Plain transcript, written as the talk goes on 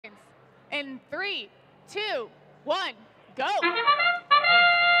In 3, 2, 1, go.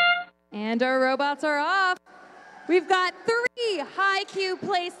 And our robots are off. We've got 3 high cube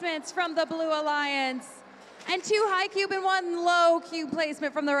placements from the Blue Alliance and 2 high cube and 1 low cube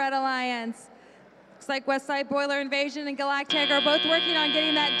placement from the Red Alliance. Looks like Westside Boiler Invasion and Galactic are both working on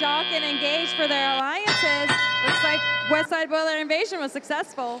getting that dock and engaged for their alliances. Looks like Westside Boiler Invasion was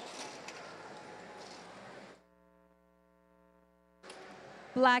successful.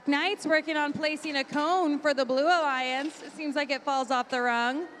 Black Knights working on placing a cone for the Blue Alliance. It seems like it falls off the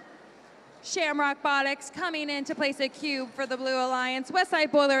rung. Shamrock Robotics coming in to place a cube for the Blue Alliance.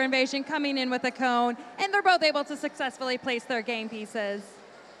 Westside Boiler Invasion coming in with a cone, and they're both able to successfully place their game pieces.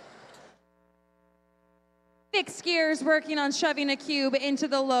 Fixed Gears working on shoving a cube into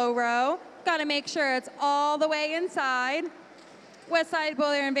the low row. Got to make sure it's all the way inside. Westside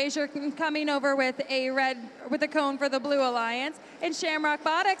Boiler Invasion coming over with a cone for the Blue Alliance, and Shamrock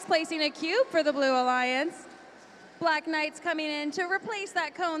Robotics placing a cube for the Blue Alliance. Black Knights coming in to replace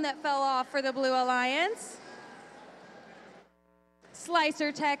that cone that fell off for the Blue Alliance.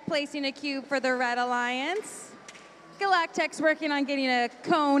 Slicer Tech placing a cube for the Red Alliance. Galactic's working on getting a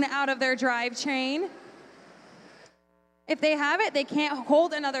cone out of their drive chain. If they have it, they can't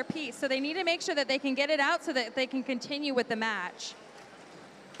hold another piece, so they need to make sure that they can get it out so that they can continue with the match.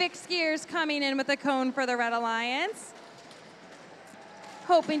 Fixed Gears coming in with a cone for the Red Alliance,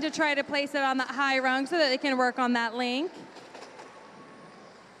 hoping to try to place it on that high rung so that they can work on that link.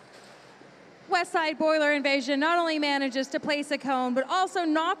 Westside Boiler Invasion not only manages to place a cone, but also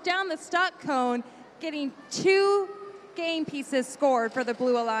knock down the stuck cone, getting 2 game pieces scored for the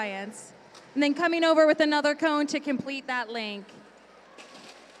Blue Alliance. And then coming over with another cone to complete that link.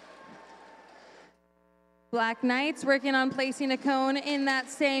 Black Knights working on placing a cone in that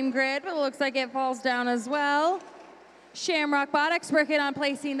same grid, but it looks like it falls down as well. Shamrock Robotics working on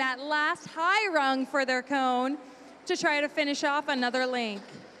placing that last high rung for their cone to try to finish off another link.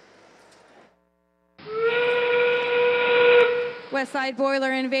 Westside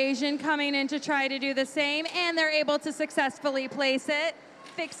Boiler Invasion coming in to try to do the same, and they're able to successfully place it.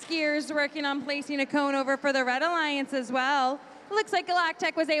 Fixed Gears working on placing a cone over for the Red Alliance as well. Looks like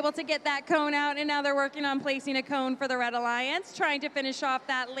Galactic was able to get that cone out, and now they're working on placing a cone for the Red Alliance, trying to finish off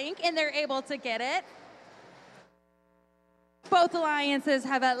that link, and they're able to get it. Both alliances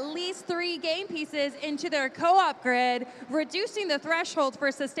have at least 3 game pieces into their co-op grid, reducing the threshold for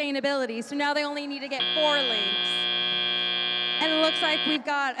sustainability, so now they only need to get 4 links. And it looks like we've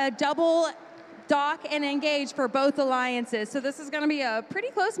got a double dock and engage for both alliances, so this is going to be a pretty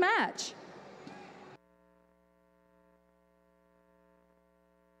close match.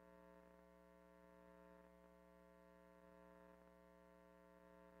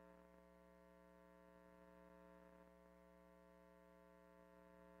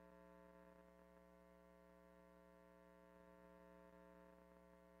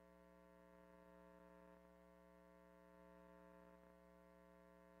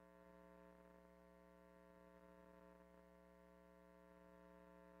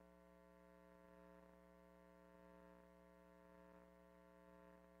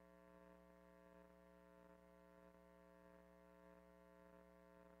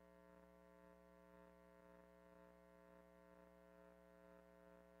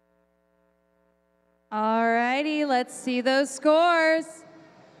 All righty, let's see those scores.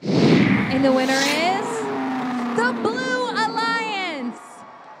 And the winner is the Blue Alliance.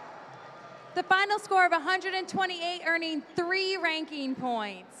 The final score of 128, earning 3 ranking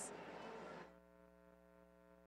points.